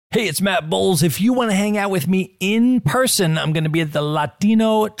Hey, it's Matt Bowles. If you want to hang out with me in person, I'm going to be at the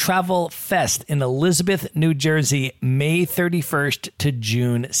Latino Travel Fest in Elizabeth, New Jersey, May 31st to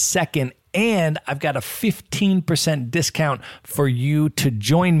June 2nd. And I've got a 15% discount for you to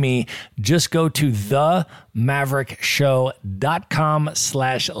join me. Just go to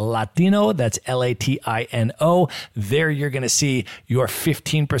themaverickshow.com/Latino. That's Latino. There you're going to see your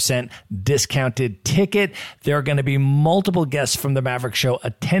 15% discounted ticket. There are going to be multiple guests from the Maverick Show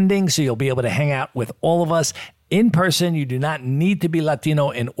attending, so you'll be able to hang out with all of us in person. You do not need to be Latino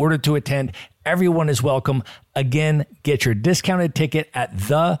in order to attend. Everyone is welcome. Again, get your discounted ticket at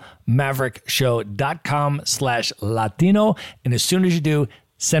themaverickshow.com/Latino. And as soon as you do,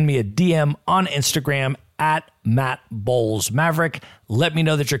 send me a DM on Instagram at Matt Bowles Maverick. Let me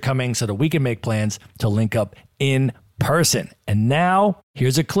know that you're coming so that we can make plans to link up in person. And now,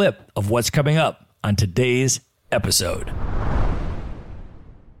 here's a clip of what's coming up on today's episode.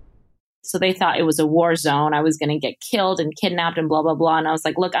 So they thought it was a war zone. I was going to get killed and kidnapped and blah, blah, blah. And I was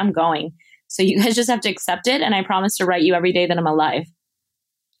like, look, I'm going. So you guys just have to accept it. And I promise to write you every day that I'm alive.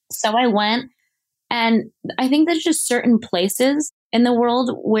 So I went, and I think there's just certain places in the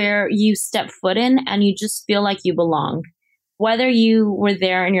world where you step foot in and you just feel like you belong. Whether you were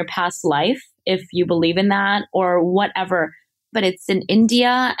there in your past life, if you believe in that or whatever, but it's in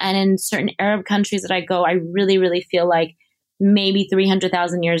India and in certain Arab countries that I go, I really, really feel like maybe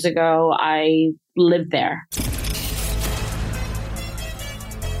 300,000 years ago, I lived there.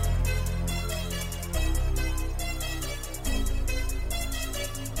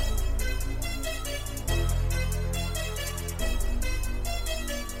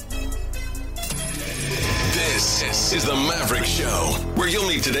 This is the Maverick Show, where you'll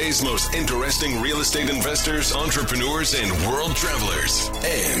meet today's most interesting real estate investors, entrepreneurs, and world travelers,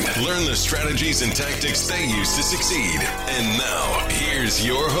 and learn the strategies and tactics they use to succeed. And now, here's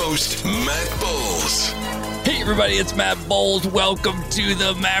your host, Matt Bowles. Hey everybody, it's Matt Bowles. Welcome to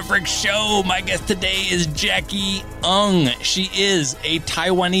the Maverick Show. My guest today is Jacki Ueng. She is a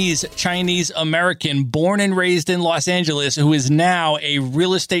Taiwanese Chinese American born and raised in Los Angeles who is now a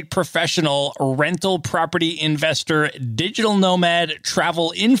real estate professional, rental property investor, digital nomad,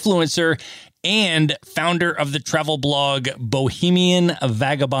 travel influencer, and founder of the travel blog Bohemian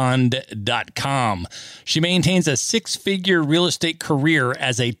Vagabond.com. She maintains a six-figure real estate career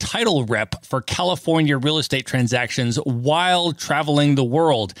as a title rep for California real estate transactions while traveling the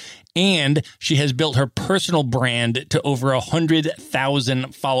world. And she has built her personal brand to over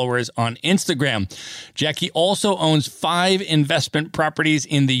 100,000 followers on Instagram. Jacki also owns 5 investment properties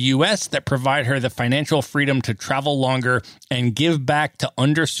in the U.S. that provide her the financial freedom to travel longer and give back to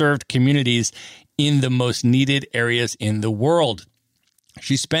underserved communities in the most needed areas in the world.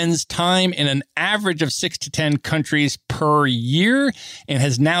 She spends time in an average of 6 to 10 countries per year and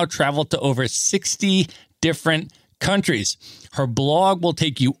has now traveled to over 60 different countries. Her blog will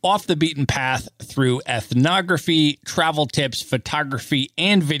take you off the beaten path through ethnography, travel tips, photography,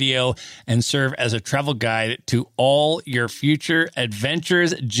 and video, and serve as a travel guide to all your future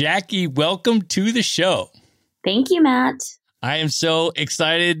adventures. Jacki, welcome to the show. Thank you, Matt. I am so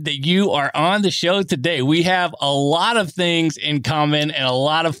excited that you are on the show today. We have a lot of things in common and a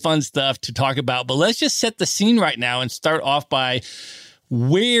lot of fun stuff to talk about, but let's just set the scene right now and start off by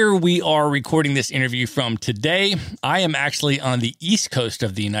where we are recording this interview from today. I am actually on the East Coast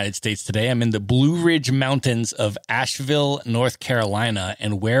of the United States today. I'm in the Blue Ridge Mountains of Asheville, North Carolina.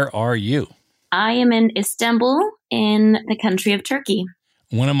 And where are you? I am in Istanbul in the country of Turkey.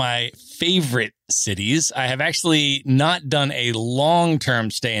 One of my favorite cities. I have actually not done a long-term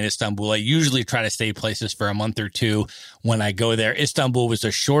stay in Istanbul. I usually try to stay places for a month or two when I go there. Istanbul was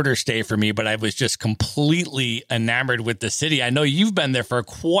a shorter stay for me, but I was just completely enamored with the city. I know you've been there for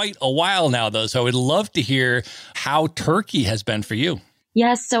quite a while now, though, so I would love to hear how Turkey has been for you.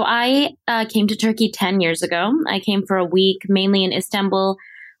 Yes, so I came to Turkey 10 years ago. I came for a week, mainly in Istanbul.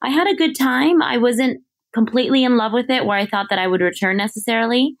 I had a good time. I wasn't completely in love with it where I thought that I would return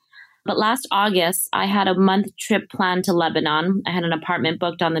necessarily. But last August, I had a month trip planned to Lebanon. I had an apartment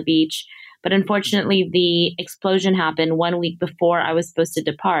booked on the beach. But unfortunately, the explosion happened 1 week before I was supposed to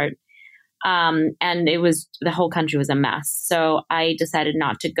depart. And the whole country was a mess. So I decided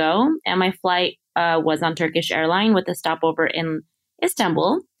not to go. And my flight was on Turkish Airlines with a stopover in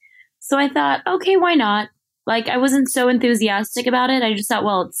Istanbul. So I thought, okay, why not? Like, I wasn't so enthusiastic about it. I just thought,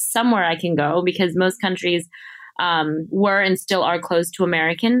 well, it's somewhere I can go because most countries were and still are closed to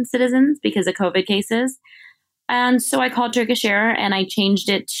American citizens because of COVID cases. And so I called Turkish Air and I changed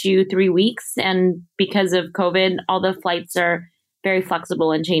it to 3 weeks. And because of COVID, all the flights are very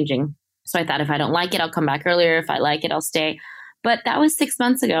flexible and changing. So I thought if I don't like it, I'll come back earlier. If I like it, I'll stay. But that was 6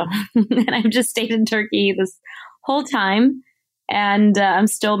 months ago. And I've just stayed in Turkey this whole time. And I'm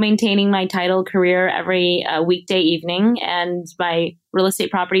still maintaining my title career every weekday evening. And my real estate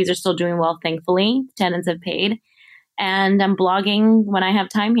properties are still doing well, thankfully. Tenants have paid. And I'm blogging when I have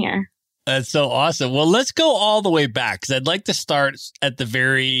time here. That's so awesome. Well, let's go all the way back because I'd like to start at the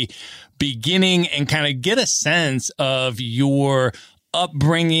very beginning and kind of get a sense of your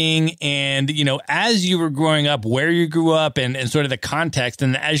upbringing and, you know, as you were growing up, where you grew up and sort of the context.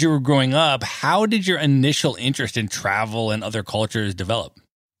 And as you were growing up, how did your initial interest in travel and other cultures develop?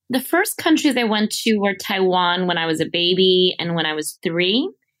 The first countries I went to were Taiwan when I was a baby and when I was 3.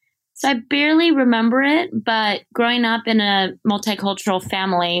 So I barely remember it, but growing up in a multicultural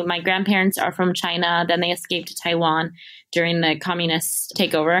family, my grandparents are from China. Then they escaped to Taiwan during the communist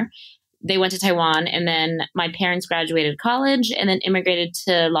takeover. They went to Taiwan, and then my parents graduated college and then immigrated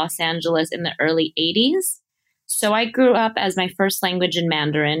to Los Angeles in the early 80s. So I grew up as my first language in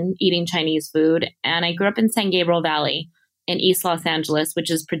Mandarin, eating Chinese food. And I grew up in San Gabriel Valley in East Los Angeles,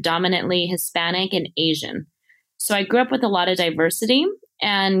 which is predominantly Hispanic and Asian. So I grew up with a lot of diversity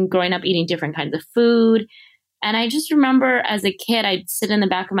and growing up eating different kinds of food. And I just remember as a kid, I'd sit in the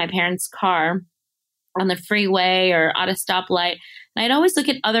back of my parents' car on the freeway or at a stoplight. And I'd always look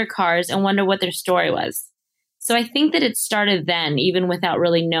at other cars and wonder what their story was. So I think that it started then, even without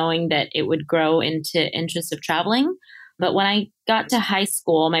really knowing that it would grow into interest of traveling. But when I got to high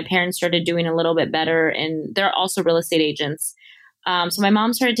school, my parents started doing a little bit better, and they're also real estate agents. So my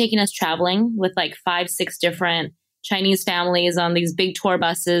mom started taking us traveling with like 5, 6 different Chinese families on these big tour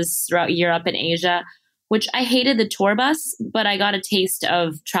buses throughout Europe and Asia, which I hated the tour bus, but I got a taste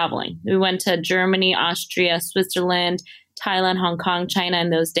of traveling. We went to Germany, Austria, Switzerland, Thailand, Hong Kong, China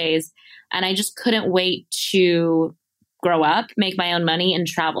in those days. And I just couldn't wait to grow up, make my own money, and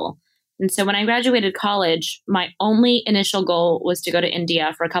travel. And so when I graduated college, my only initial goal was to go to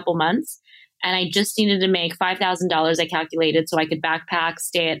India for a couple months. And I just needed to make $5,000, I calculated, so I could backpack,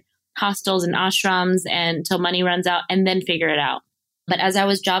 stay at hostels and ashrams and until money runs out, and then figure it out. But as I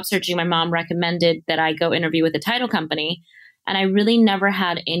was job searching, my mom recommended that I go interview with a title company. And I really never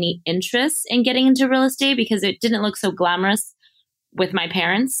had any interest in getting into real estate because it didn't look so glamorous with my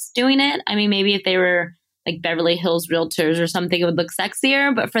parents doing it. I mean, maybe if they were like Beverly Hills realtors or something, it would look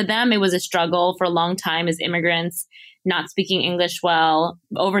sexier. But for them, it was a struggle for a long time as immigrants, not speaking English well,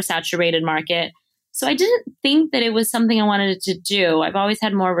 oversaturated market. So I didn't think that it was something I wanted to do. I've always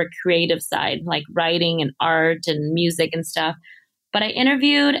had more of a creative side, like writing and art and music and stuff. But I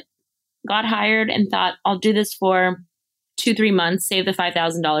interviewed, got hired, and thought, I'll do this for 2-3 months, save the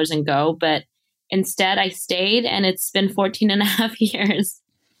 $5,000 and go. But instead, I stayed, and it's been 14 and a half years.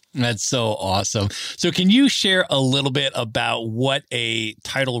 That's so awesome. So can you share a little bit about what a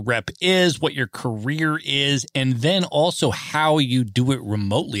title rep is, what your career is, and then also how you do it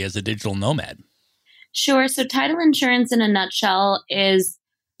remotely as a digital nomad? Sure. So title insurance in a nutshell is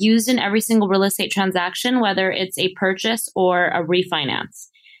used in every single real estate transaction, whether it's a purchase or a refinance.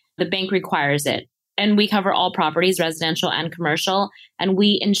 The bank requires it. And we cover all properties, residential and commercial. And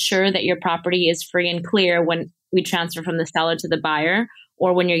we ensure that your property is free and clear when we transfer from the seller to the buyer,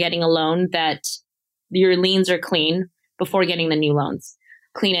 or when you're getting a loan, that your liens are clean before getting the new loans,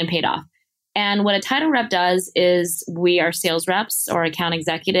 clean and paid off. And what a title rep does is we are sales reps or account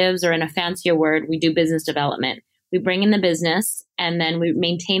executives, or in a fancier word, we do business development. We bring in the business and then we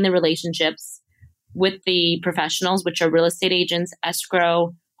maintain the relationships with the professionals, which are real estate agents,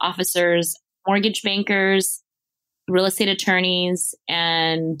 escrow officers, mortgage bankers, real estate attorneys,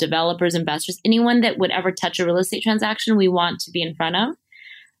 and developers, investors, anyone that would ever touch a real estate transaction, we want to be in front of.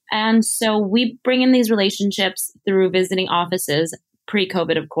 And so we bring in these relationships through visiting offices,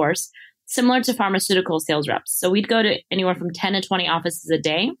 pre-COVID, of course, similar to pharmaceutical sales reps. So we'd go to anywhere from 10 to 20 offices a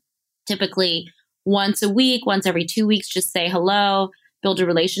day, typically once a week, once every 2 weeks, just say hello, build your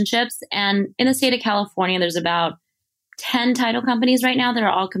relationships. And in the state of California, there's about 10 title companies right now that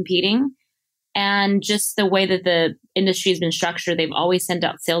are all competing. And just the way that the industry has been structured, they've always sent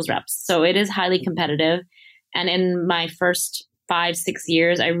out sales reps. So it is highly competitive. And in my first 5-6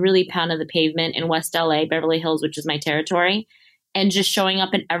 years, I really pounded the pavement in West LA, Beverly Hills, which is my territory, and just showing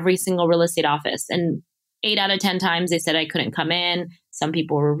up in every single real estate office. And 8 out of 10 times they said I couldn't come in. Some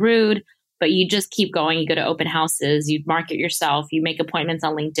people were rude, but you just keep going. You go to open houses, you market yourself, you make appointments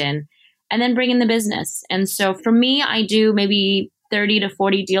on LinkedIn, and then bring in the business. And so for me, I do maybe 30 to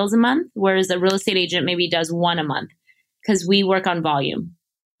 40 deals a month, whereas a real estate agent maybe does 1 a month because we work on volume.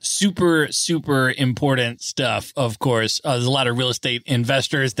 Super, super important stuff, of course. There's a lot of real estate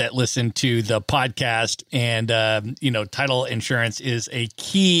investors that listen to the podcast, and, title insurance is a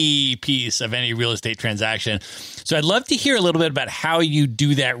key piece of any real estate transaction. So I'd love to hear a little bit about how you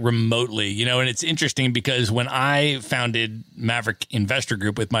do that remotely, and it's interesting because when I founded Maverick Investor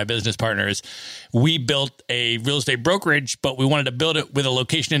Group with my business partners, we built a real estate brokerage, but we wanted to build it with a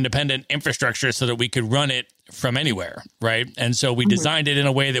location independent infrastructure so that we could run it from anywhere, right? And so we designed it in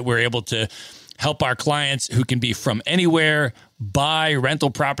a way that we're able to help our clients who can be from anywhere buy rental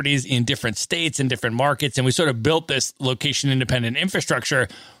properties in different states and different markets. And we sort of built this location independent infrastructure,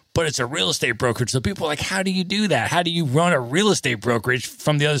 but it's a real estate brokerage. So people are like, how do you do that? How do you run a real estate brokerage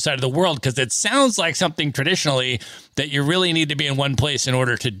from the other side of the world? Because it sounds like something traditionally that you really need to be in one place in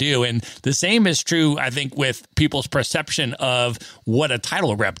order to do. And the same is true, I think, with people's perception of what a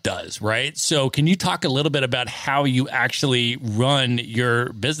title rep does, right? So can you talk a little bit about how you actually run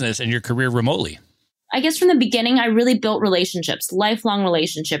your business and your career remotely? I guess from the beginning, I really built relationships, lifelong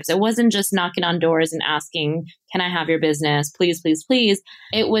relationships. It wasn't just knocking on doors and asking, can I have your business? Please, please, please.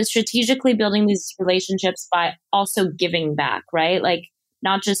 It was strategically building these relationships by also giving back, right? Like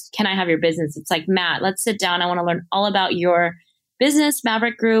not just, can I have your business? It's like, Matt, let's sit down. I want to learn all about your business,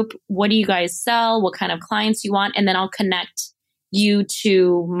 Maverick Group. What do you guys sell? What kind of clients you want? And then I'll connect you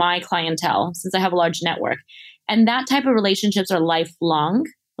to my clientele since I have a large network. And that type of relationships are lifelong.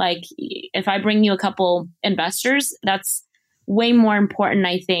 Like if I bring you a couple investors, that's way more important,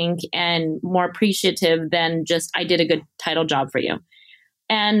 I think, and more appreciative than just I did a good title job for you.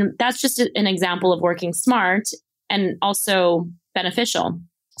 And that's just an example of working smart and also beneficial.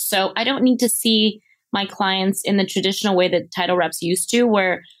 So I don't need to see my clients in the traditional way that title reps used to,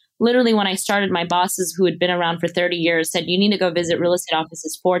 where literally when I started, my bosses who had been around for 30 years said, you need to go visit real estate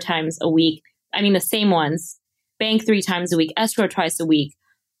offices 4 times a week. I mean, the same ones, bank 3 times a week, escrow twice a week.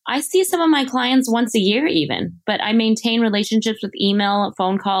 I see some of my clients once a year even, but I maintain relationships with email,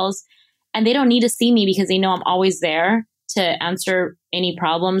 phone calls, and they don't need to see me because they know I'm always there to answer any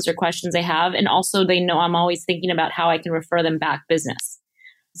problems or questions they have. And also they know I'm always thinking about how I can refer them back business.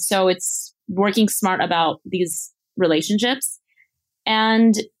 So it's working smart about these relationships.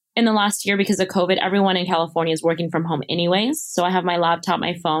 And in the last year, because of COVID, everyone in California is working from home anyways. So I have my laptop,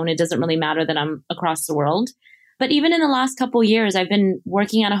 my phone. It doesn't really matter that I'm across the world. But even in the last couple of years, I've been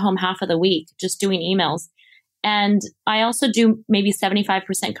working at home half of the week, just doing emails. And I also do maybe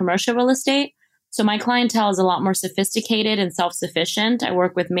 75% commercial real estate. So my clientele is a lot more sophisticated and self-sufficient. I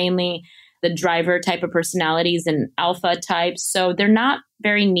work with mainly the driver type of personalities and alpha types. So they're not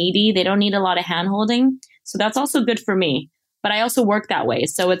very needy. They don't need a lot of hand-holding. So that's also good for me. But I also work that way.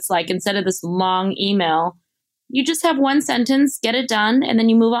 So it's like instead of this long email, you just have one sentence, get it done, and then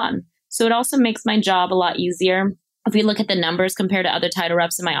you move on. So it also makes my job a lot easier. If we look at the numbers compared to other title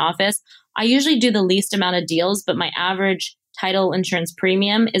reps in my office, I usually do the least amount of deals, but my average title insurance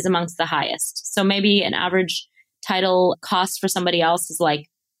premium is amongst the highest. So maybe an average title cost for somebody else is like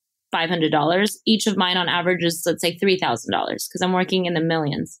 $500. Each of mine on average is, let's say, $3,000 because I'm working in the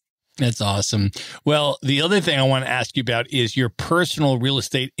millions. That's awesome. Well, the other thing I want to ask you about is your personal real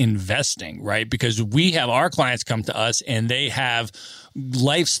estate investing, right? Because we have our clients come to us and they have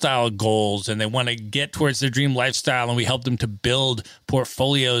lifestyle goals and they want to get towards their dream lifestyle. And we help them to build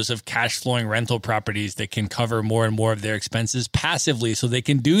portfolios of cash flowing rental properties that can cover more and more of their expenses passively. So they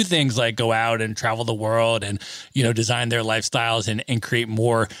can do things like go out and travel the world and, design their lifestyles and create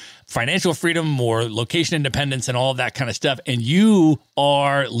more financial freedom, more location independence and all of that kind of stuff. And you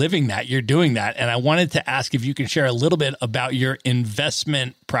are living that, you're doing that. And I wanted to ask if you can share a little bit about your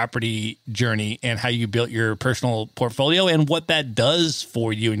investment property journey and how you built your personal portfolio and what that does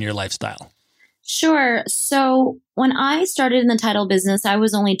for you and your lifestyle. Sure. So when I started in the title business, I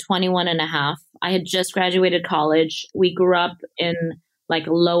was only 21 and a half. I had just graduated college. We grew up in like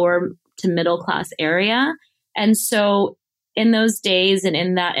lower to middle class area. And so in those days and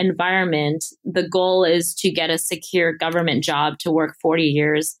in that environment, the goal is to get a secure government job to work 40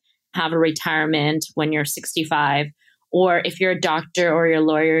 years, have a retirement when you're 65. Or if you're a doctor or you're a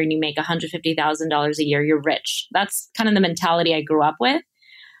lawyer and you make $150,000 a year, you're rich. That's kind of the mentality I grew up with.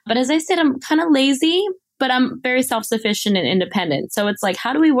 But as I said, I'm kind of lazy, but I'm very self-sufficient and independent. So it's like,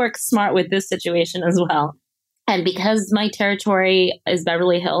 how do we work smart with this situation as well? And because my territory is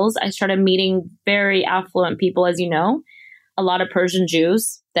Beverly Hills, I started meeting very affluent people, as you know, a lot of Persian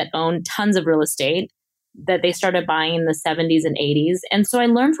Jews that own tons of real estate that they started buying in the 70s and 80s. And so I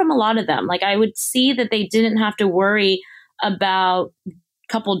learned from a lot of them. Like I would see that they didn't have to worry about a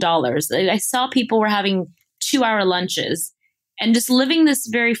couple dollars. I saw people were having 2-hour lunches and just living this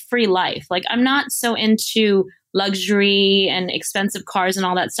very free life. Like I'm not so into luxury and expensive cars and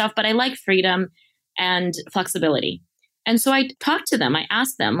all that stuff, but I like freedom and flexibility. And so I talked to them. I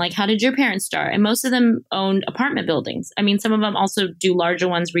asked them, like, how did your parents start? And most of them owned apartment buildings. I mean, some of them also do larger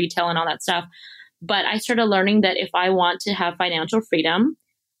ones, retail and all that stuff. But I started learning that if I want to have financial freedom,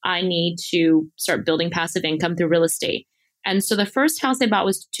 I need to start building passive income through real estate. And so the first house I bought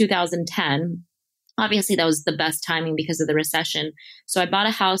was 2010. Obviously, that was the best timing because of the recession. So I bought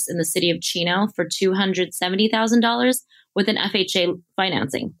a house in the city of Chino for $270,000 with an FHA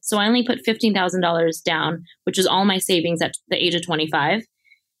financing. So I only put $15,000 down, which was all my savings at the age of 25,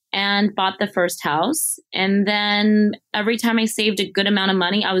 and bought the first house. And then every time I saved a good amount of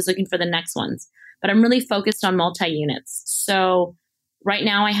money, I was looking for the next ones. But I'm really focused on multi-units. So right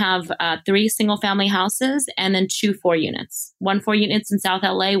now I have 3 single-family houses and then 2 4-units. 1 4-units in South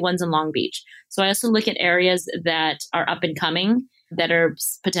LA, one's in Long Beach. So I also look at areas that are up and coming, that are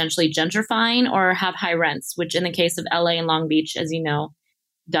potentially gentrifying or have high rents, which in the case of LA and Long Beach, as you know,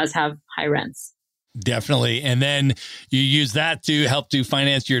 does have high rents. Definitely. And then you use that to help to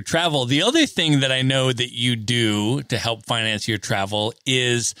finance your travel. The other thing that I know that you do to help finance your travel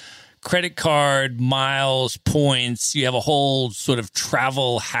is credit card, miles, points. You have a whole sort of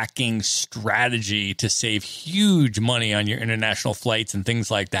travel hacking strategy to save huge money on your international flights and things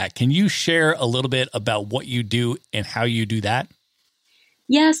like that. Can you share a little bit about what you do and how you do that?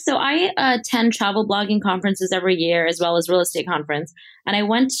 Yeah, so I attend travel blogging conferences every year as well as real estate conference. And I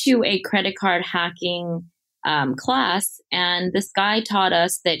went to a credit card hacking class, and this guy taught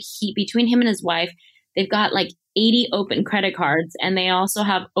us that between him and his wife, they've got like 80 open credit cards, and they also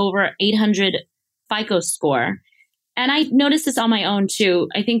have over 800 FICO score. And I noticed this on my own too.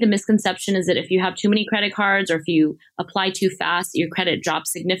 I think the misconception is that if you have too many credit cards or if you apply too fast, your credit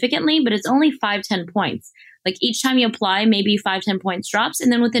drops significantly, but it's only 5-10 points. Like each time you apply, maybe 5-10 points drops,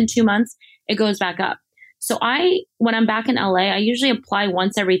 and then within 2 months, it goes back up. So when I'm back in LA, I usually apply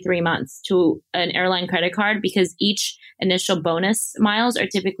once every 3 months to an airline credit card because each initial bonus miles are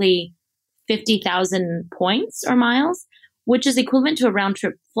typically 50,000 points or miles, which is equivalent to a round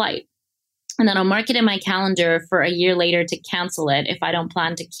trip flight. And then I'll mark it in my calendar for a year later to cancel it if I don't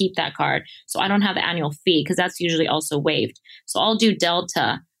plan to keep that card. So I don't have the annual fee because that's usually also waived. So I'll do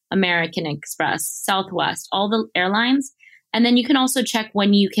Delta, American Express, Southwest, all the airlines. And then you can also check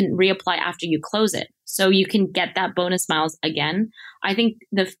when you can reapply after you close it. So you can get that bonus miles again. I think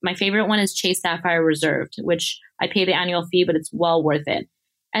my favorite one is Chase Sapphire Reserved, which I pay the annual fee, but it's well worth it.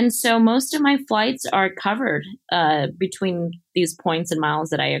 And so most of my flights are covered between these points and miles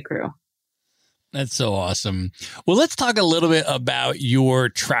that I accrue. That's so awesome. Well, let's talk a little bit about your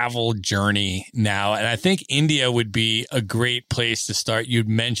travel journey now. And I think India would be a great place to start. You'd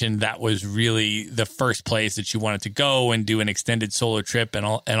mentioned that was really the first place that you wanted to go and do an extended solo trip and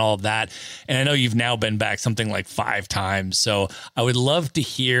all of that. And I know you've now been back something like 5 times. So I would love to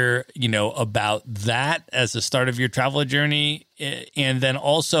hear, about that as the start of your travel journey. And then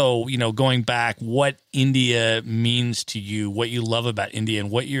also, going back, what India means to you, what you love about India,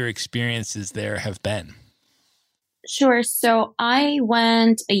 and what your experiences there have been. Sure. So I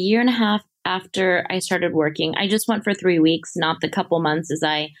went a year and a half after I started working. I just went for 3 weeks, not the couple months as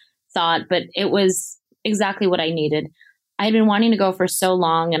I thought, but it was exactly what I needed. I had been wanting to go for so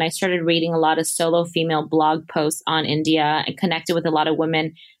long, and I started reading a lot of solo female blog posts on India and connected with a lot of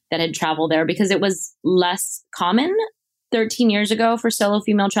women that had traveled there because it was less common 13 years ago for solo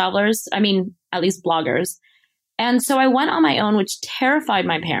female travelers. I mean, at least bloggers. And so I went on my own, which terrified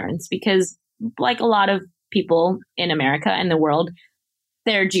my parents because like a lot of people in America and the world,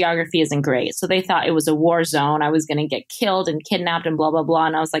 their geography isn't great. So they thought it was a war zone. I was going to get killed and kidnapped and blah, blah, blah.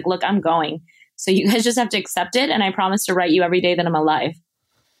 And I was like, look, I'm going. So you guys just have to accept it. And I promise to write you every day that I'm alive.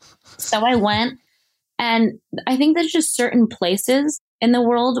 So I went, and I think there's just certain places in the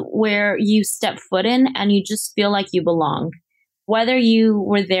world where you step foot in and you just feel like you belong. Whether you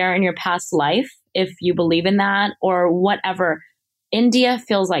were there in your past life, if you believe in that or whatever, India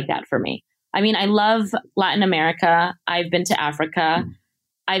feels like that for me. I mean, I love Latin America. I've been to Africa.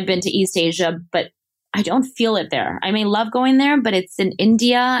 I've been to East Asia, but I don't feel it there. I may love going there, but it's in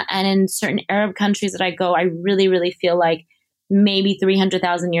India and in certain Arab countries that I go, I really, really feel like maybe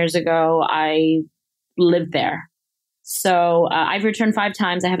 300,000 years ago, I lived there. So I've returned 5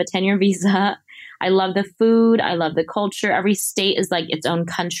 times. I have a 10-year visa. I love the food. I love the culture. Every state is like its own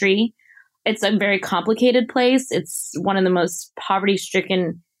country. It's a very complicated place. It's one of the most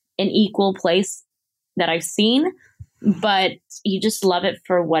poverty-stricken and equal place that I've seen, but you just love it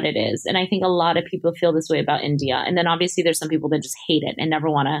for what it is. And I think a lot of people feel this way about India. And then obviously there's some people that just hate it and never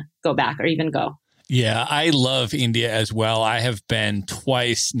want to go back or even go. Yeah, I love India as well. I have been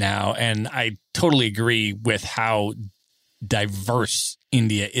twice now, and I totally agree with how diverse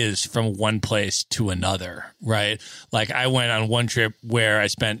India is from one place to another, right? Like I went on one trip where I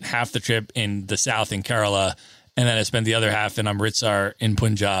spent half the trip in the south in Kerala, and then I spent the other half in Amritsar in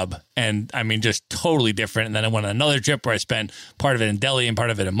Punjab. And I mean, just totally different. And then I went on another trip where I spent part of it in Delhi and part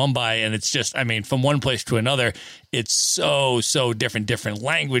of it in Mumbai. And it's just, I mean, from one place to another, it's so different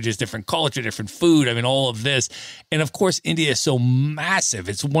languages, different culture, different food. I mean, all of this. And of course, India is so massive.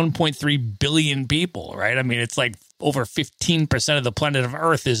 It's 1.3 billion people, right? I mean, it's like over 15% of the planet of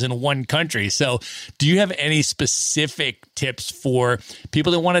Earth is in one country. So do you have any specific tips for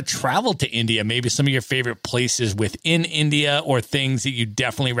people that want to travel to India? Maybe some of your favorite places within India or things that you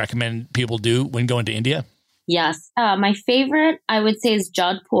definitely recommend people do when going to India? Yes. My favorite, I would say, is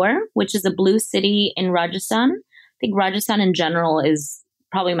Jodhpur, which is a blue city in Rajasthan. I think Rajasthan in general is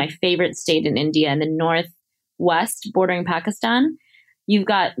probably my favorite state in India, in the northwest bordering Pakistan. You've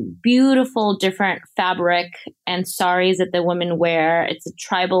got beautiful different fabric and saris that the women wear. It's a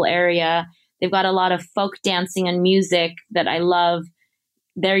tribal area. They've got a lot of folk dancing and music that I love.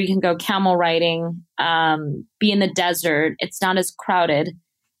 There you can go camel riding, be in the desert. It's not as crowded.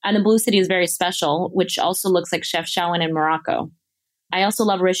 And the Blue City is very special, which also looks like Chefchaouen in Morocco. I also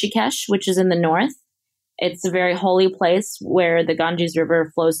love Rishikesh, which is in the north. It's a very holy place where the Ganges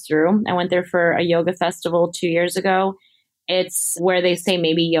River flows through. I went there for a yoga festival 2 years ago. It's where they say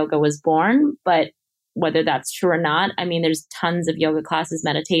maybe yoga was born, but whether that's true or not, I mean, there's tons of yoga classes,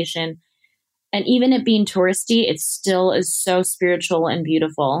 meditation. And even it being touristy, it still is so spiritual and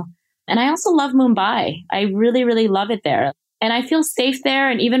beautiful. And I also love Mumbai. I really, really love it there. And I feel safe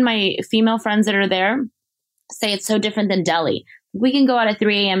there. And even my female friends that are there say it's so different than Delhi. We can go out at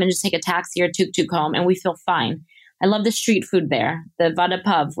 3 a.m. and just take a taxi or tuk-tuk home and we feel fine. I love the street food there. The vada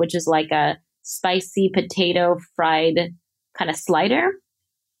pav, which is like a spicy potato fried kind of slider,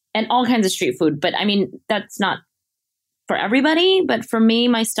 and all kinds of street food. But I mean, that's not for everybody. But for me,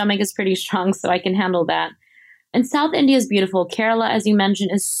 my stomach is pretty strong, so I can handle that. And South India is beautiful. Kerala, as you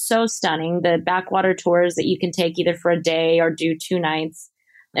mentioned, is so stunning. The backwater tours that you can take either for a day or do 2 nights.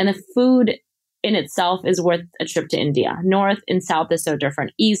 And the food in itself is worth a trip to India. North and south is so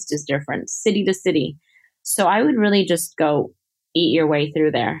different. East is different, city to city. So I would really just go eat your way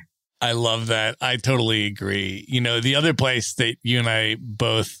through there. I love that. I totally agree. You know, the other place that you and I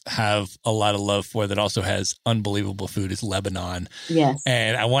both have a lot of love for that also has unbelievable food is Lebanon. Yes.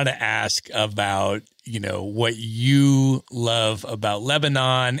 And I want to ask about, you know, what you love about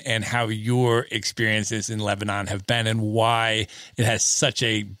Lebanon and how your experiences in Lebanon have been and why it has such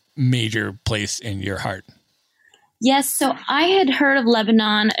a major place in your heart. Yes. So I had heard of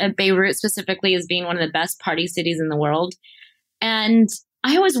Lebanon, Beirut specifically, as being one of the best party cities in the world. And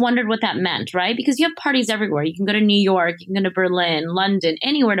I always wondered what that meant, right? Because you have parties everywhere. You can go to New York, you can go to Berlin, London,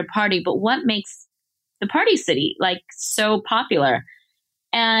 anywhere to party. But what makes the party city like so popular?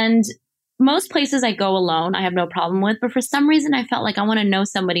 And most places I go alone, I have no problem with. But for some reason, I felt like I want to know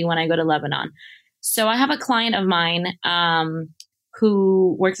somebody when I go to Lebanon. So I have a client of mine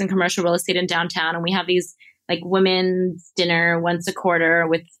who works in commercial real estate in downtown. And we have these like women's dinner once a quarter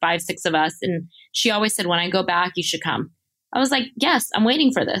with 5, 6 of us. And she always said, when I go back, you should come. I was like, yes, I'm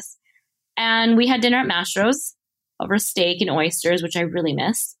waiting for this. And we had dinner at Mastro's over steak and oysters, which I really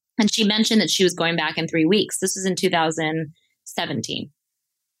miss. And she mentioned that she was going back in 3 weeks. This was in 2017.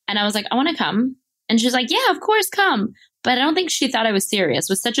 And I was like, I want to come. And she's like, yeah, of course, come. But I don't think she thought I was serious.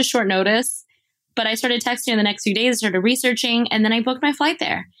 It was such a short notice. But I started texting her the next few days, started researching, and then I booked my flight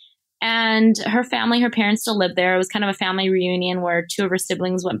there. And her family, her parents still lived there. It was kind of a family reunion where 2 of her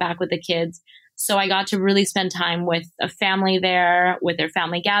siblings went back with the kids. So I got to really spend time with a family there, with their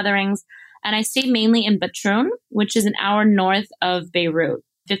family gatherings. And I stayed mainly in Batroun, which is an hour north of Beirut,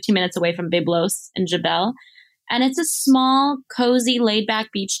 15 minutes away from Byblos and Jebel. And it's a small, cozy,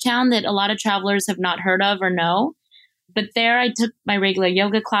 laid-back beach town that a lot of travelers have not heard of or know. But there I took my regular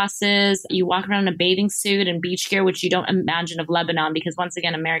yoga classes. You walk around in a bathing suit and beach gear, which you don't imagine of Lebanon because, once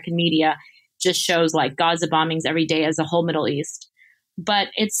again, American media just shows like Gaza bombings every day as the whole Middle East. But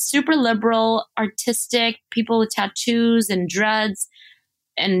it's super liberal, artistic, people with tattoos and dreads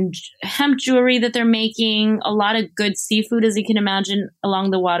and hemp jewelry that they're making, a lot of good seafood, as you can imagine,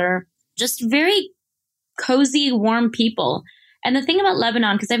 along the water. Just very cozy, warm people. And the thing about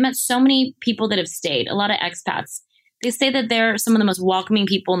Lebanon, because I've met so many people that have stayed, a lot of expats, they say that they're some of the most welcoming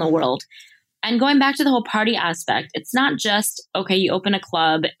people in the world. And going back to the whole party aspect, it's not just, okay, you open a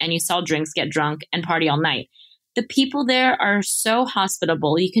club and you sell drinks, get drunk, and party all night. The people there are so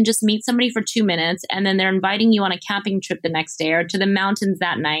hospitable. You can just meet somebody for 2 minutes and then they're inviting you on a camping trip the next day or to the mountains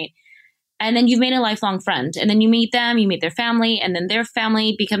that night. And then you've made a lifelong friend. And then you meet them, you meet their family, and then their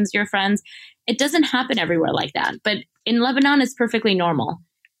family becomes your friends. It doesn't happen everywhere like that. But in Lebanon, it's perfectly normal.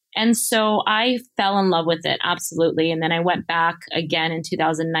 And so I fell in love with it, absolutely. And then I went back again in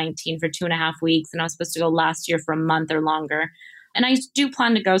 2019 for 2.5 weeks. And I was supposed to go last year for a month or longer. And I do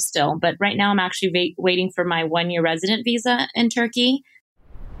plan to go still. But right now I'm actually waiting for my 1-year resident visa in Turkey.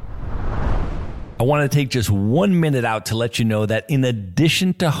 I want to take just 1 minute out to let you know that in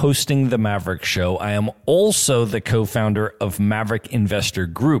addition to hosting the Maverick Show, I am also the co-founder of Maverick Investor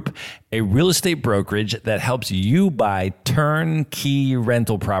Group, a real estate brokerage that helps you buy turnkey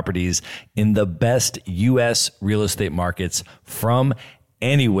rental properties in the best U.S. real estate markets from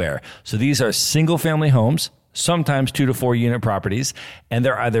anywhere. So these are single family homes, sometimes 2 to 4 unit properties, and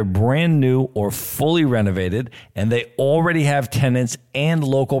they're either brand new or fully renovated, and they already have tenants and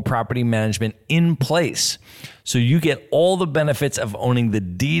local property management in place. So you get all the benefits of owning the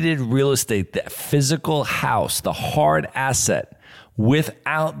deeded real estate, the physical house, the hard asset,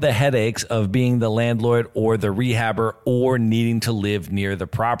 without the headaches of being the landlord or the rehabber or needing to live near the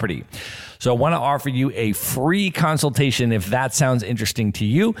property. So I want to offer you a free consultation if that sounds interesting to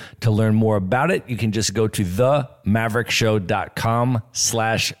you. To learn more about it, you can just go to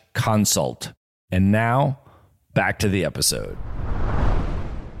themaverickshow.com/consult. And now back to the episode.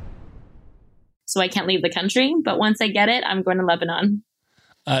 So I can't leave the country, but once I get it, I'm going to Lebanon.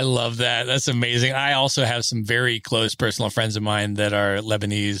 I love that. That's amazing. I also have some very close personal friends of mine that are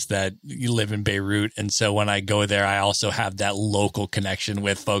Lebanese that live in Beirut. And so when I go there, I also have that local connection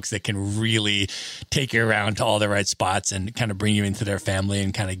with folks that can really take you around to all the right spots and kind of bring you into their family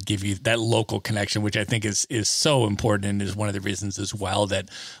and kind of give you that local connection, which I think is so important and is one of the reasons as well that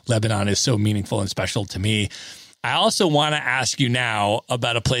Lebanon is so meaningful and special to me. I also want to ask you now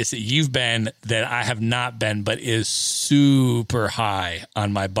about a place that you've been that I have not been, but is super high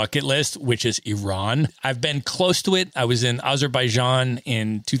on my bucket list, which is Iran. I've been close to it. I was in Azerbaijan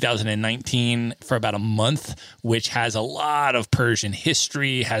in 2019 for about a month, which has a lot of Persian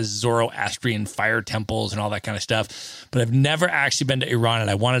history, has Zoroastrian fire temples and all that kind of stuff. But I've never actually been to Iran, and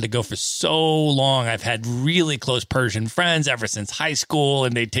I wanted to go for so long. I've had really close Persian friends ever since high school,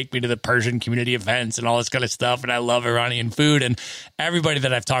 and they take me to the Persian community events and all this kind of stuff. And I love Iranian food, and everybody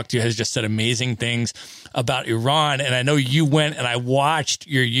that I've talked to has just said amazing things about Iran. And I know you went and I watched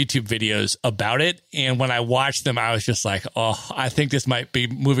your YouTube videos about it. And when I watched them, I was just like, oh, I think this might be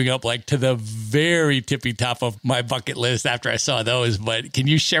moving up like to the very tippy top of my bucket list after I saw those. But can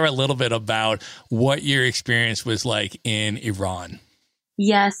you share a little bit about what your experience was like in Iran?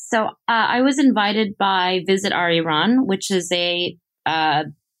 Yes. So I was invited by Visit Our Iran, which is a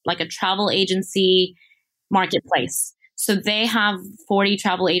travel agency marketplace. So they have 40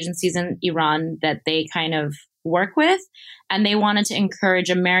 travel agencies in Iran that they kind of work with. And they wanted to encourage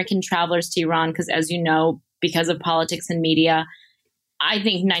American travelers to Iran because, as you know, because of politics and media, I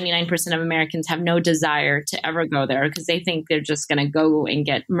think 99% of Americans have no desire to ever go there because they think they're just going to go and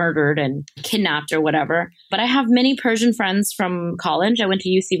get murdered and kidnapped or whatever. But I have many Persian friends from college. I went to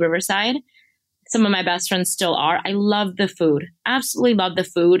UC Riverside. Some of my best friends still are. I love the food, absolutely love the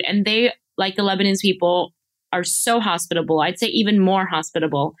food. And they, like the Lebanese people, are so hospitable. I'd say even more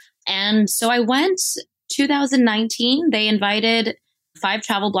hospitable. And so I went 2019. They invited 5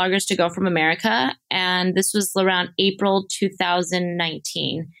 travel bloggers to go from America. And this was around April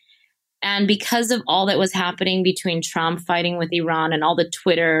 2019. And because of all that was happening between Trump fighting with Iran and all the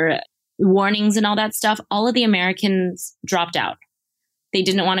Twitter warnings and all that stuff, all of the Americans dropped out. They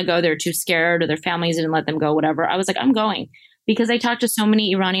didn't want to go. They're too scared or their families didn't let them go, whatever. I was like, I'm going. Because I talked to so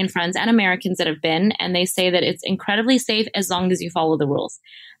many Iranian friends and Americans that have been, and they say that it's incredibly safe as long as you follow the rules.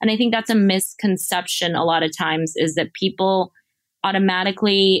 And I think that's a misconception a lot of times, is that people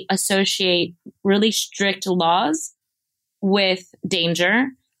automatically associate really strict laws with danger.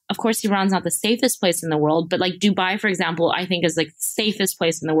 Of course, Iran's not the safest place in the world, but like Dubai, for example, I think is like the safest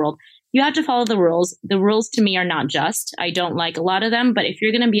place in the world. You have to follow the rules. The rules to me are not just. I don't like a lot of them, but if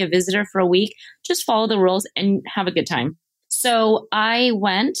you're going to be a visitor for a week, just follow the rules and have a good time. So I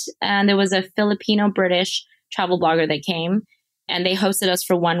went, and there was a Filipino-British travel blogger that came, and they hosted us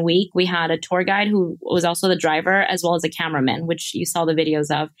for 1 week. We had a tour guide who was also the driver, as well as a cameraman, which you saw the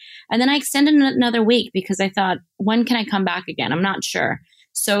videos of. And then I extended another week because I thought, when can I come back again? I'm not sure.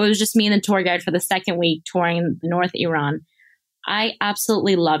 So it was just me and the tour guide for the second week touring North Iran. I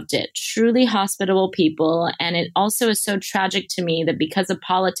absolutely loved it. Truly hospitable people. And it also is so tragic to me that because of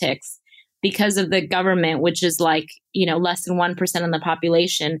politics, because of the government, which is like, less than 1% of the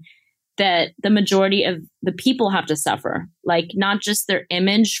population, that the majority of the people have to suffer. Like, not just their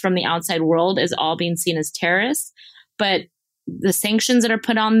image from the outside world is all being seen as terrorists, but the sanctions that are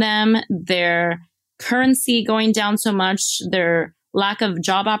put on them, their currency going down so much, their lack of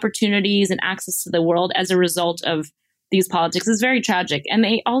job opportunities and access to the world as a result of these politics is very tragic. And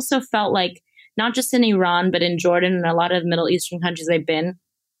they also felt like, not just in Iran, but in Jordan and a lot of Middle Eastern countries they've been,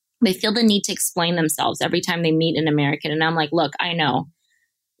 they feel the need to explain themselves every time they meet an American. And I'm like, look, I know,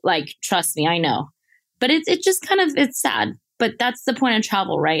 like, trust me, I know. But it just kind of, it's sad. But that's the point of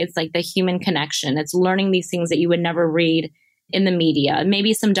travel, right? It's like the human connection. It's learning these things that you would never read in the media.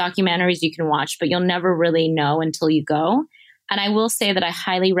 Maybe some documentaries you can watch, but you'll never really know until you go. And I will say that I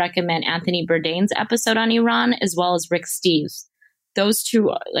highly recommend Anthony Bourdain's episode on Iran, as well as Rick Steves. Those two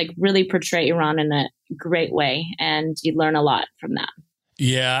like really portray Iran in a great way, and you learn a lot from that.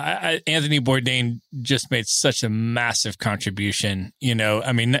 Yeah, Anthony Bourdain just made such a massive contribution, you know,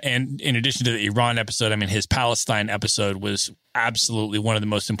 I mean, and in addition to the Iran episode, I mean, his Palestine episode was absolutely one of the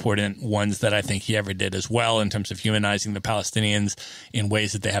most important ones that I think he ever did as well, in terms of humanizing the Palestinians in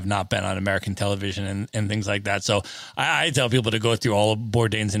ways that they have not been on American television and things like that. So I tell people to go through all of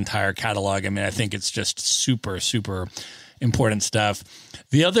Bourdain's entire catalog. I mean, I think it's just super, super important stuff.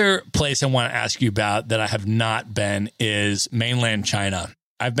 The other place I want to ask you about that I have not been is mainland China.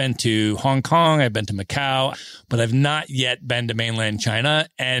 I've been to Hong Kong, I've been to Macau, but I've not yet been to mainland China.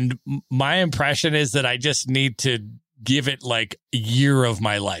 And my impression is that I just need to give it like a year of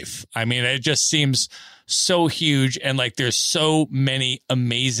my life. I mean, it just seems so huge. And like, there's so many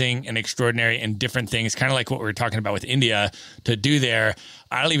amazing and extraordinary and different things, kind of like what we were talking about with India, to do there.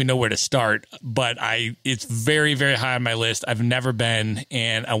 I don't even know where to start, but it's very, very high on my list. I've never been,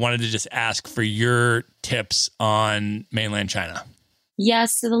 and I wanted to just ask for your tips on mainland China.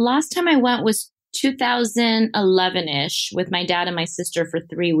 Yes. So the last time I went was 2011-ish with my dad and my sister for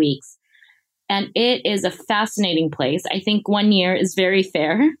 3 weeks. And it is a fascinating place. I think 1 year is very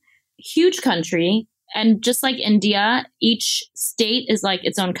fair. Huge country. And just like India, each state is like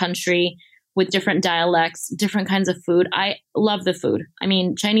its own country with different dialects, different kinds of food. I love the food. I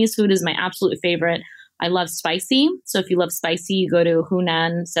mean, Chinese food is my absolute favorite. I love spicy. So if you love spicy, you go to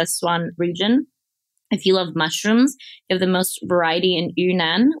Hunan, Sichuan region. If you love mushrooms, you have the most variety in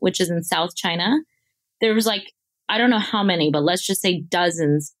Yunnan, which is in South China. There was like, I don't know how many, but let's just say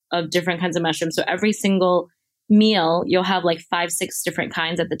dozens of different kinds of mushrooms. So every single meal, you'll have like 5-6 different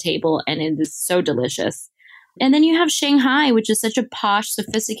kinds at the table, and it is so delicious. And then you have Shanghai, which is such a posh,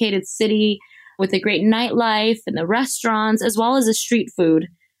 sophisticated city with a great nightlife and the restaurants, as well as the street food.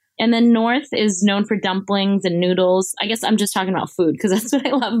 And then north is known for dumplings and noodles. I guess I'm just talking about food because that's what I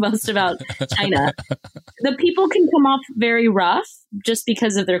love most about China. The people can come off very rough just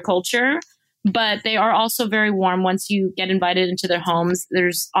because of their culture, but they are also very warm once you get invited into their homes.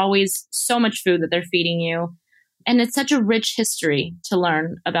 There's always so much food that they're feeding you. And it's such a rich history to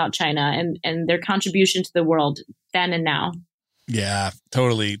learn about China and their contribution to the world then and now. Yeah,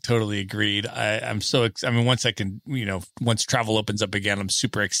 totally agreed. I'm so, once I can, once travel opens up again, I'm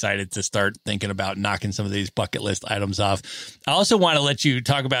super excited to start thinking about knocking some of these bucket list items off. I also want to let you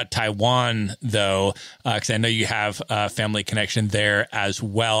talk about Taiwan, though, because I know you have a family connection there as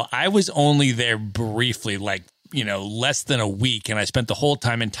well. I was only there briefly, less than a week, and I spent the whole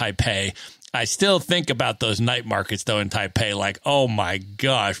time in Taipei. I still think about those night markets, though, in Taipei, like, oh my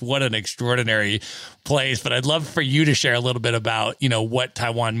gosh, what an extraordinary place. But I'd love for you to share a little bit about, what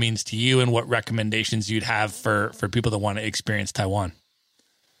Taiwan means to you and what recommendations you'd have for people that want to experience Taiwan.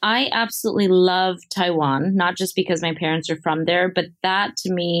 I absolutely love Taiwan, not just because my parents are from there, but that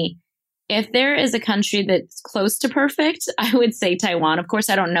to me, if there is a country that's close to perfect, I would say Taiwan. Of course,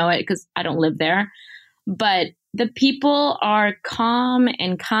 I don't know it because I don't live there, but the people are calm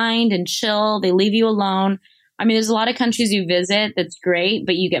and kind and chill. They leave you alone. I mean, there's a lot of countries you visit that's great,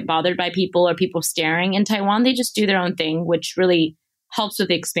 but you get bothered by people or people staring. In Taiwan, they just do their own thing, which really helps with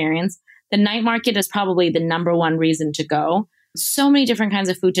the experience. The night market is probably the number one reason to go. So many different kinds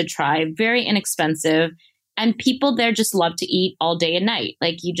of food to try, very inexpensive. And people there just love to eat all day and night.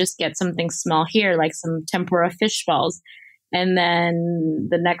 Like you just get something small here, like some tempura fish balls. And then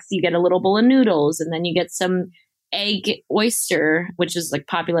the next you get a little bowl of noodles, and then you get some egg oyster, which is like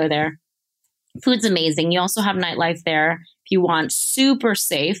popular there. Food's amazing. You also have nightlife there. If you want super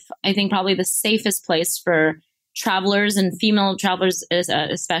safe, I think probably the safest place for travelers and female travelers is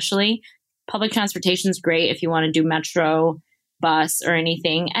especially. Public transportation is great if you want to do metro, bus, or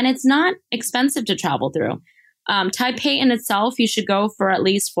anything. And it's not expensive to travel through. Taipei in itself, you should go for at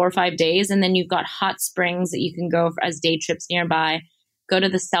least 4 or 5 days. And then you've got hot springs that you can go for as day trips nearby. Go to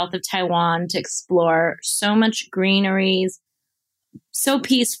the south of Taiwan to explore. So much greeneries, so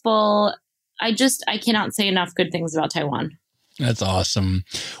peaceful. I cannot say enough good things about Taiwan. That's awesome.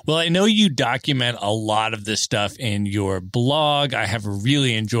 Well, I know you document a lot of this stuff in your blog. I have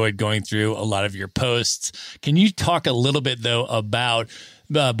really enjoyed going through a lot of your posts. Can you talk a little bit, though, about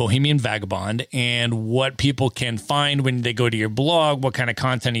Bohemian Vagabond and what people can find when they go to your blog? What kind of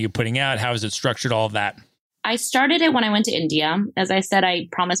content are you putting out? How is it structured? All of that. I started it when I went to India. As I said, I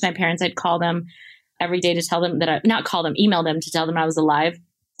promised my parents I'd call them every day to tell them that email them to tell them I was alive.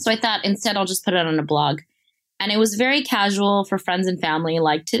 So I thought instead I'll just put it on a blog. And it was very casual for friends and family,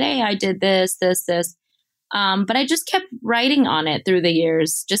 like today I did this. But I just kept writing on it through the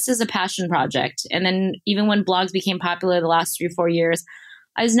years, just as a passion project. And then even when blogs became popular the last 3 or 4 years,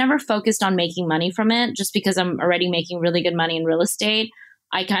 I was never focused on making money from it just because I'm already making really good money in real estate.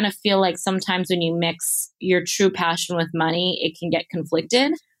 I kind of feel like sometimes when you mix your true passion with money, it can get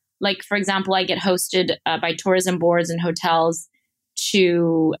conflicted. Like, for example, I get hosted by tourism boards and hotels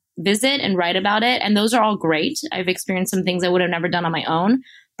to visit and write about it. And those are all great. I've experienced some things I would have never done on my own,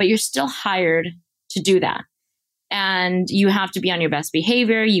 but you're still hired to do that. And you have to be on your best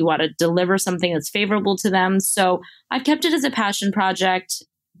behavior. You want to deliver something that's favorable to them. So I've kept it as a passion project,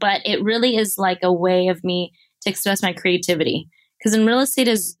 but it really is like a way of me to express my creativity. Because in real estate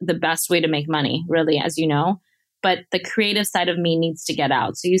is the best way to make money, really, as you know. But the creative side of me needs to get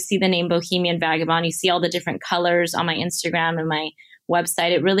out. So you see the name Bohemian Vagabond. You see all the different colors on my Instagram and my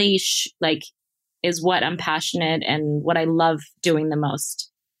website. It really is what I'm passionate and what I love doing the most.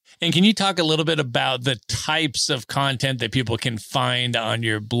 And can you talk a little bit about the types of content that people can find on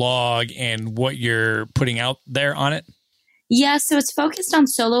your blog and what you're putting out there on it? Yeah, so it's focused on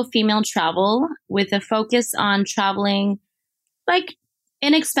solo female travel with a focus on traveling like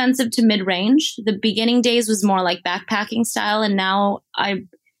inexpensive to mid-range. The beginning days was more like backpacking style. And now I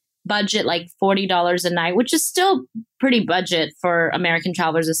budget like $40 a night, which is still pretty budget for American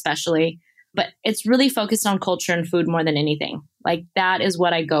travelers, especially. But it's really focused on culture and food more than anything. Like that is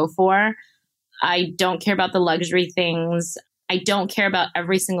what I go for. I don't care about the luxury things. I don't care about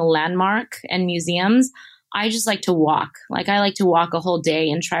every single landmark and museums. I just like to walk. Like I like to walk a whole day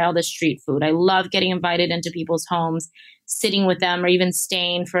and try all the street food. I love getting invited into people's homes, sitting with them or even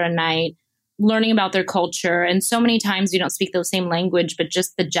staying for a night, learning about their culture. And so many times we don't speak the same language, but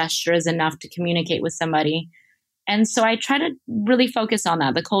just the gesture is enough to communicate with somebody. And so I try to really focus on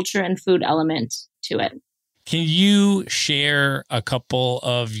that, the culture and food element to it. Can you share a couple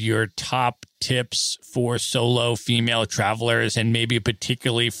of your top tips for solo female travelers and maybe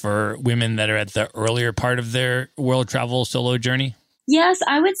particularly for women that are at the earlier part of their world travel solo journey? Yes,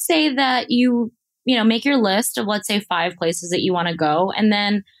 I would say that you make your list of, let's say, 5 places that you want to go. And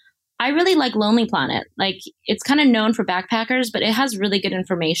then I really like Lonely Planet. Like it's kind of known for backpackers, but it has really good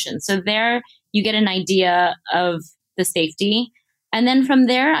information. So there you get an idea of the safety. And then from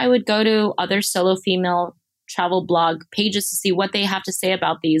there, I would go to other solo female travel blog pages to see what they have to say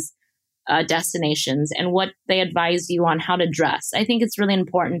about these destinations and what they advise you on how to dress. I think it's really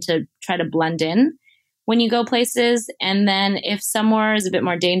important to try to blend in when you go places. And then if somewhere is a bit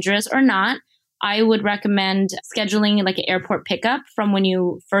more dangerous or not, I would recommend scheduling like an airport pickup from when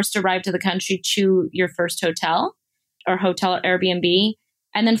you first arrive to the country to your first hotel or Airbnb.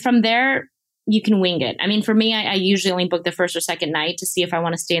 And then from there, you can wing it. I mean, for me, I usually only book the first or second night to see if I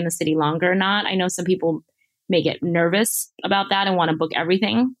want to stay in the city longer or not. I know some people may get nervous about that and want to book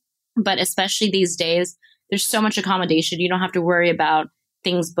everything. But especially these days, there's so much accommodation. You don't have to worry about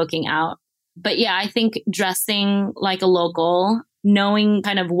things booking out. But yeah, I think dressing like a local, knowing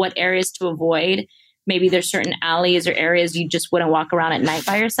kind of what areas to avoid. Maybe there's certain alleys or areas you just wouldn't walk around at night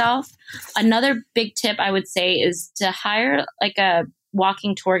by yourself. Another big tip I would say is to hire like a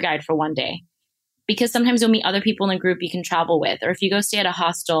walking tour guide for one day. Because sometimes you'll meet other people in a group you can travel with. Or if you go stay at a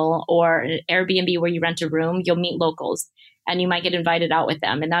hostel or an Airbnb where you rent a room, you'll meet locals and you might get invited out with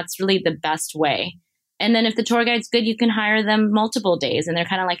them. And that's really the best way. And then if the tour guide's good, you can hire them multiple days. And they're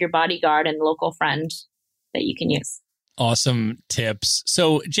kind of like your bodyguard and local friend that you can use. Awesome tips.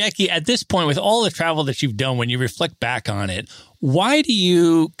 So, Jacki, at this point, with all the travel that you've done, when you reflect back on it, why do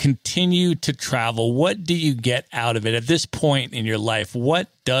you continue to travel? What do you get out of it at this point in your life? What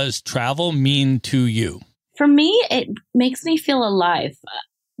does travel mean to you? For me, it makes me feel alive.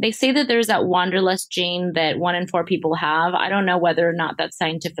 They say that there's that wanderlust gene that 1 in 4 people have. I don't know whether or not that's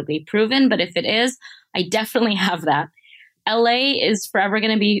scientifically proven, but if it is, I definitely have that. LA is forever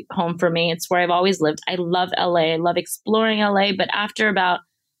going to be home for me. It's where I've always lived. I love LA. I love exploring LA. But after about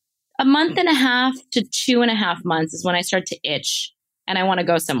a month and a half to 2.5 months is when I start to itch and I want to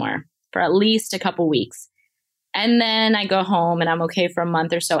go somewhere for at least a couple weeks. And then I go home and I'm okay for a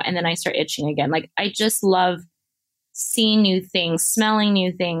month or so. And then I start itching again. Like I just love seeing new things, smelling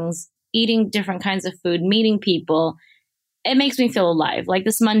new things, eating different kinds of food, meeting people. it makes me feel alive. Like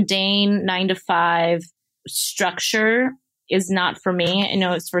this mundane 9 to 5 structure is not for me. I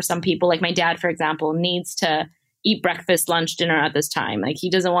know it's for some people. Like my dad, for example, needs to eat breakfast, lunch, dinner at this time. Like he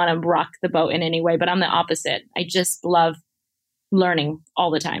doesn't want to rock the boat in any way, but I'm the opposite. I just love learning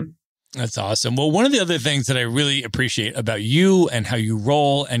all the time. That's awesome. Well, one of the other things that I really appreciate about you and how you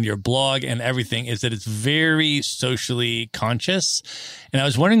roll and your blog and everything is that it's very socially conscious. And I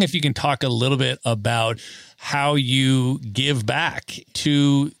was wondering if you can talk a little bit about how you give back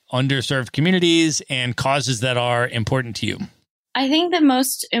to underserved communities and causes that are important to you. I think the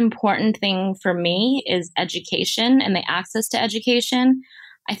most important thing for me is education and the access to education.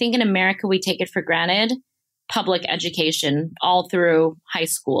 I think in America, we take it for granted. Public education all through high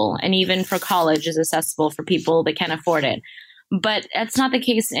school and even for college is accessible for people that can afford it. But that's not the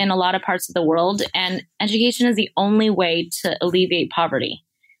case in a lot of parts of the world. And education is the only way to alleviate poverty.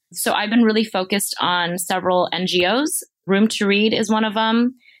 So I've been really focused on several NGOs. Room to Read is one of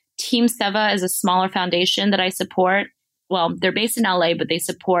them. Team Seva is a smaller foundation that I support. Well, they're based in LA, but they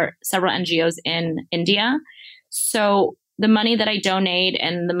support several NGOs in India. So the money that I donate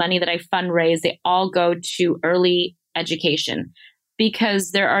and the money that I fundraise, they all go to early education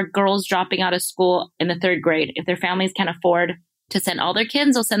because there are girls dropping out of school in the 3rd grade. If their families can't afford to send all their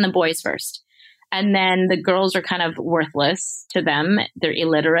kids, they'll send the boys first. And then the girls are kind of worthless to them. They're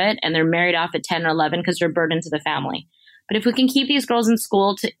illiterate and they're married off at 10 or 11 because they're a burden to the family. But if we can keep these girls in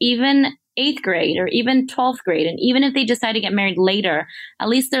school to even 8th grade or even 12th grade, and even if they decide to get married later, at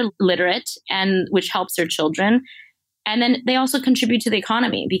least they're literate, and which helps their children. And then they also contribute to the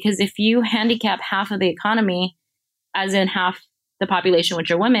economy, because if you handicap half of the economy, as in half the population,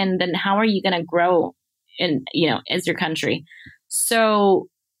 which are women, then how are you going to grow in, as your country? So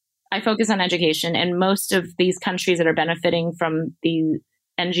I focus on education, and most of these countries that are benefiting from the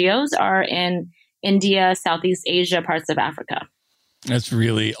NGOs are in India, Southeast Asia, parts of Africa. That's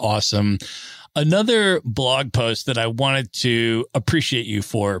really awesome. Another blog post that I wanted to appreciate you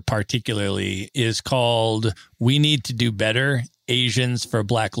for particularly is called "We Need to Do Better, Asians for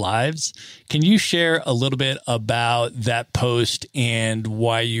Black Lives." Can you share a little bit about that post and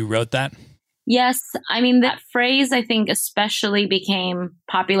why you wrote that? Yes. I mean, that phrase, I think, especially became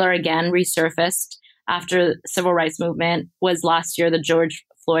popular again, resurfaced after the civil rights movement was last year, the George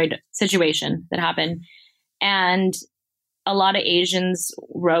Floyd situation that happened. And a lot of Asians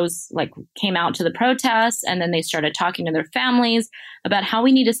came out to the protests, and then they started talking to their families about how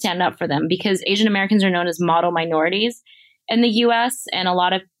we need to stand up for them, because Asian Americans are known as model minorities in the US, and a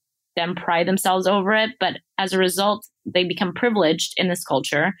lot of them pride themselves over it. But as a result, they become privileged in this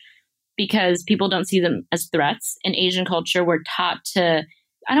culture because people don't see them as threats. In Asian culture, we're taught to,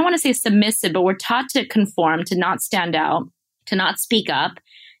 I don't want to say submissive, but we're taught to conform, to not stand out, to not speak up.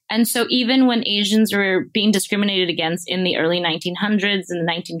 And so even when Asians were being discriminated against in the early 1900s and the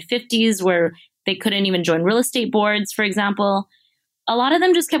 1950s, where they couldn't even join real estate boards, for example, a lot of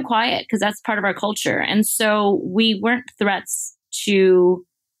them just kept quiet because that's part of our culture. And so we weren't threats to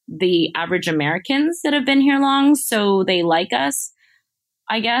the average Americans that have been here long. So they like us,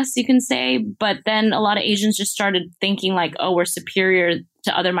 I guess you can say. But then a lot of Asians just started thinking like, oh, we're superior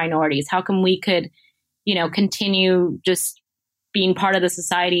to other minorities. How come we could, continue just being part of the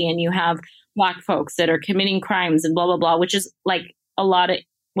society, and you have Black folks that are committing crimes and blah, blah, blah, which is like a lot of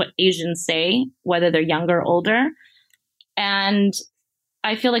what Asians say, whether they're younger or older. And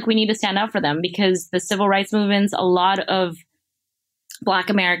I feel like we need to stand up for them, because the civil rights movements, a lot of Black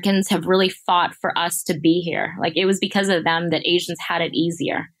Americans have really fought for us to be here. Like it was because of them that Asians had it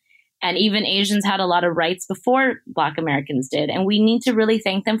easier. And even Asians had a lot of rights before Black Americans did. And we need to really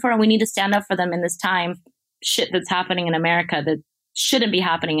thank them for it. And we need to stand up for them in this time. Shit that's happening in America that shouldn't be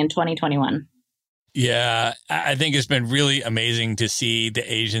happening in 2021. Yeah, I think it's been really amazing to see the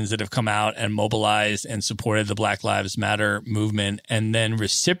Asians that have come out and mobilized and supported the Black Lives Matter movement. And then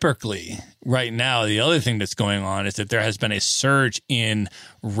reciprocally, right now, the other thing that's going on is that there has been a surge in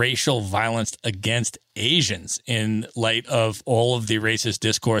racial violence against Asians in light of all of the racist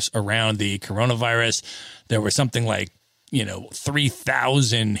discourse around the coronavirus. There was something like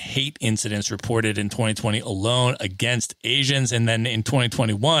 3,000 hate incidents reported in 2020 alone against Asians. And then in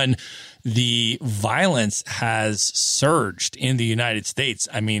 2021, the violence has surged in the United States.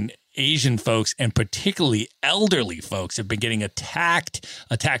 I mean, Asian folks, and particularly elderly folks, have been getting attacked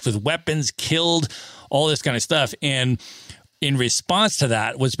with weapons, killed, all this kind of stuff. And in response to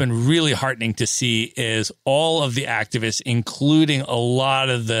that, what's been really heartening to see is all of the activists, including a lot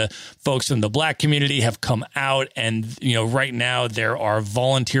of the folks from the Black community, have come out. And, right now there are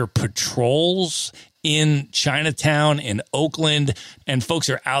volunteer patrols in Chinatown, in Oakland, and folks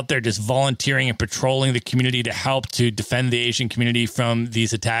are out there just volunteering and patrolling the community to help to defend the Asian community from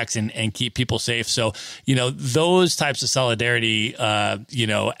these attacks and keep people safe. So, those types of solidarity,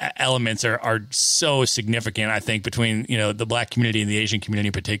 elements are so significant, I think, between, the Black community and the Asian community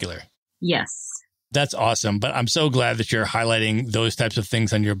in particular. Yes. That's awesome. But I'm so glad that you're highlighting those types of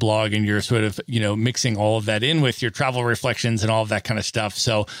things on your blog and you're sort of, mixing all of that in with your travel reflections and all of that kind of stuff.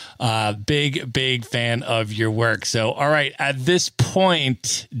 So big fan of your work. So, all right. At this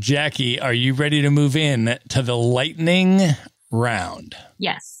point, Jacki, are you ready to move in to the lightning round?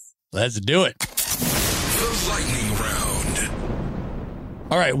 Yes. Let's do it. The lightning round.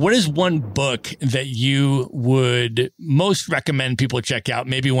 All right. What is one book that you would most recommend people check out?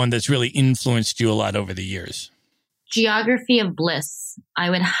 Maybe one that's really influenced you a lot over the years. Geography of Bliss. I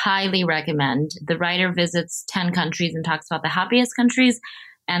would highly recommend. The writer visits 10 countries and talks about the happiest countries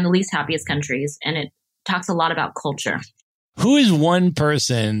and the least happiest countries. And it talks a lot about culture. Who is one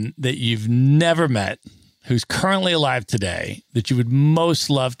person that you've never met who's currently alive today that you would most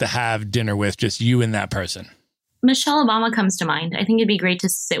love to have dinner with, just you and that person? Michelle Obama comes to mind. I think it'd be great to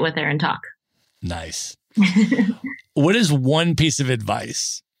sit with her and talk. Nice. What is one piece of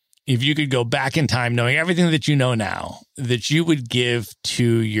advice, if you could go back in time, knowing everything that you know now, that you would give to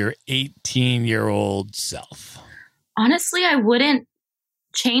your 18-year-old self? Honestly, I wouldn't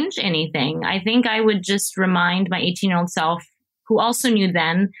change anything. I think I would just remind my 18-year-old self, who also knew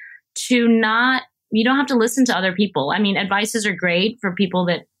then, you don't have to listen to other people. I mean, advices are great for people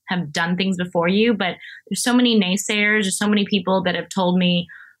that have done things before you, but there's so many naysayers. There's so many people that have told me,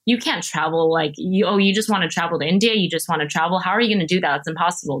 you can't travel you just want to travel to India. You just want to travel. How are you going to do that? It's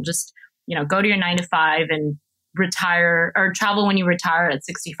impossible. Just, go to your 9 to 5 and retire, or travel when you retire at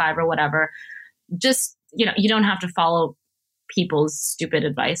 65 or whatever. Just, you don't have to follow people's stupid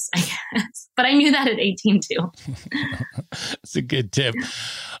advice, I guess. But I knew that at 18 too. That's a good tip.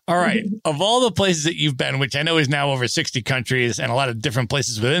 All right. Of all the places that you've been, which I know is now over 60 countries and a lot of different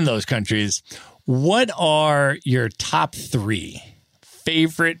places within those countries, what are your top 3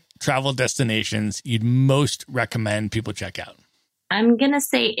 favorite travel destinations you'd most recommend people check out? I'm going to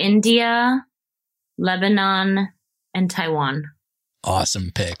say India, Lebanon, and Taiwan.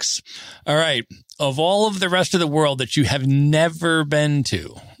 Awesome picks. All right. Of all of the rest of the world that you have never been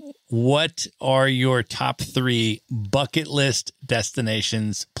to, what are your top 3 bucket list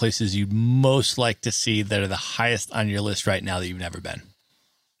destinations, places you'd most like to see that are the highest on your list right now that you've never been?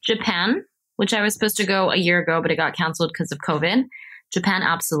 Japan, which I was supposed to go a year ago, but it got canceled because of COVID. Japan,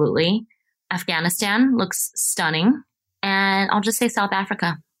 absolutely. Afghanistan looks stunning. And I'll just say South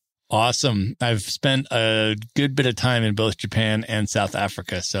Africa. Awesome. I've spent a good bit of time in both Japan and South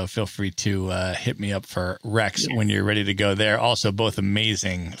Africa, so feel free to hit me up for Rex when you're ready to go there. Also, both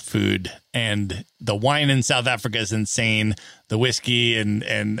amazing food, and the wine in South Africa is insane. The whiskey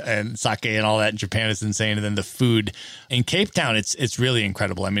and sake and all that in Japan is insane. And then the food in Cape Town, it's really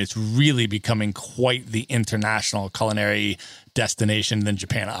incredible. I mean, it's really becoming quite the international culinary destination. Then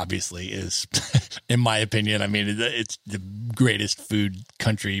Japan obviously is, in my opinion, I mean, it's the greatest food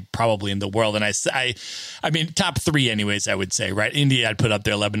country probably in the world. And I mean, top 3 anyways, I would say, right? India, I'd put up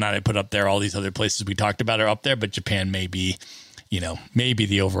there. Lebanon, I'd put up there. All these other places we talked about are up there, but Japan may be, maybe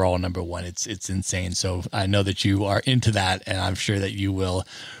the overall number 1. It's insane. So I know that you are into that, and I'm sure that you will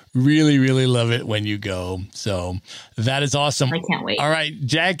really, really love it when you go. So that is awesome. I can't wait. All right,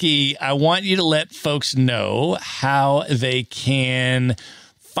 Jacki, I want you to let folks know how they can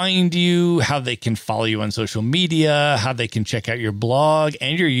find you, how they can follow you on social media, how they can check out your blog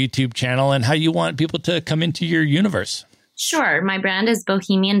and your YouTube channel, and how you want people to come into your universe. Sure. My brand is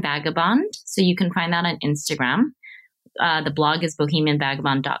Bohemian Vagabond. So you can find that on Instagram. The blog is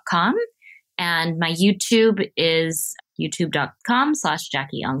bohemianvagabond.com. And my YouTube is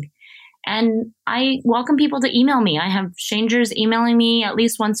youtube.com/Jacki Ueng. And I welcome people to email me. I have strangers emailing me at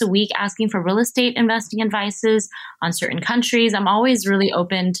least once a week asking for real estate investing advices on certain countries. I'm always really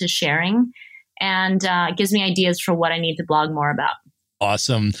open to sharing, and it gives me ideas for what I need to blog more about.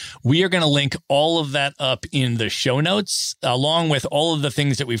 Awesome. We are going to link all of that up in the show notes, along with all of the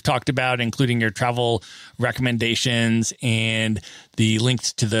things that we've talked about, including your travel recommendations and the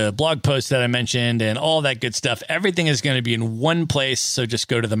links to the blog post that I mentioned and all that good stuff. Everything is going to be in one place. So just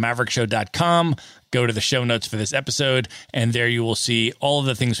go to themaverickshow.com, go to the show notes for this episode, and there you will see all of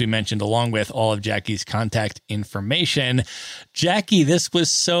the things we mentioned, along with all of Jacki's contact information. Jacki, this was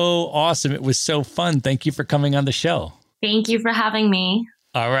so awesome. It was so fun. Thank you for coming on the show. Thank you for having me.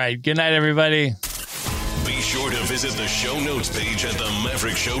 All right. Good night, everybody. Be sure to visit the show notes page at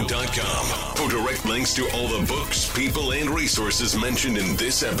themaverickshow.com for direct links to all the books, people, and resources mentioned in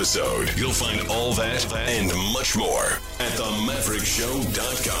this episode. You'll find all that and much more at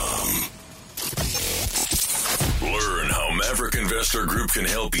themaverickshow.com. Learn how Maverick Investor Group can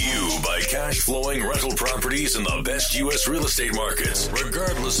help you buy cash flowing rental properties in the best U.S. real estate markets,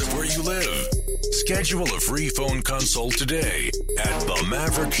 regardless of where you live. Schedule a free phone consult today at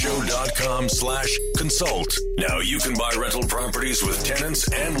themaverickshow.com/consult. Now you can buy rental properties with tenants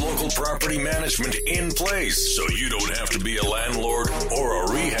and local property management in place, so you don't have to be a landlord or a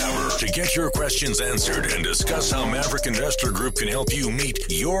rehabber. To get your questions answered and discuss how Maverick Investor Group can help you meet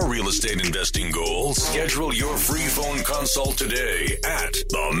your real estate investing goals, schedule your free phone consult today at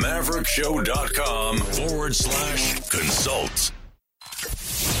themaverickshow.com/consult.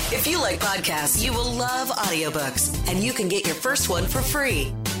 If you like podcasts, you will love audiobooks, and you can get your first one for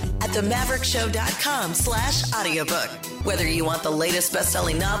free at themaverickshow.com/audiobook. Whether you want the latest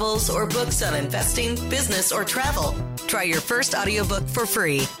best-selling novels or books on investing, business, or travel, try your first audiobook for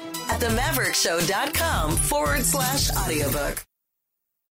free at themaverickshow.com/audiobook.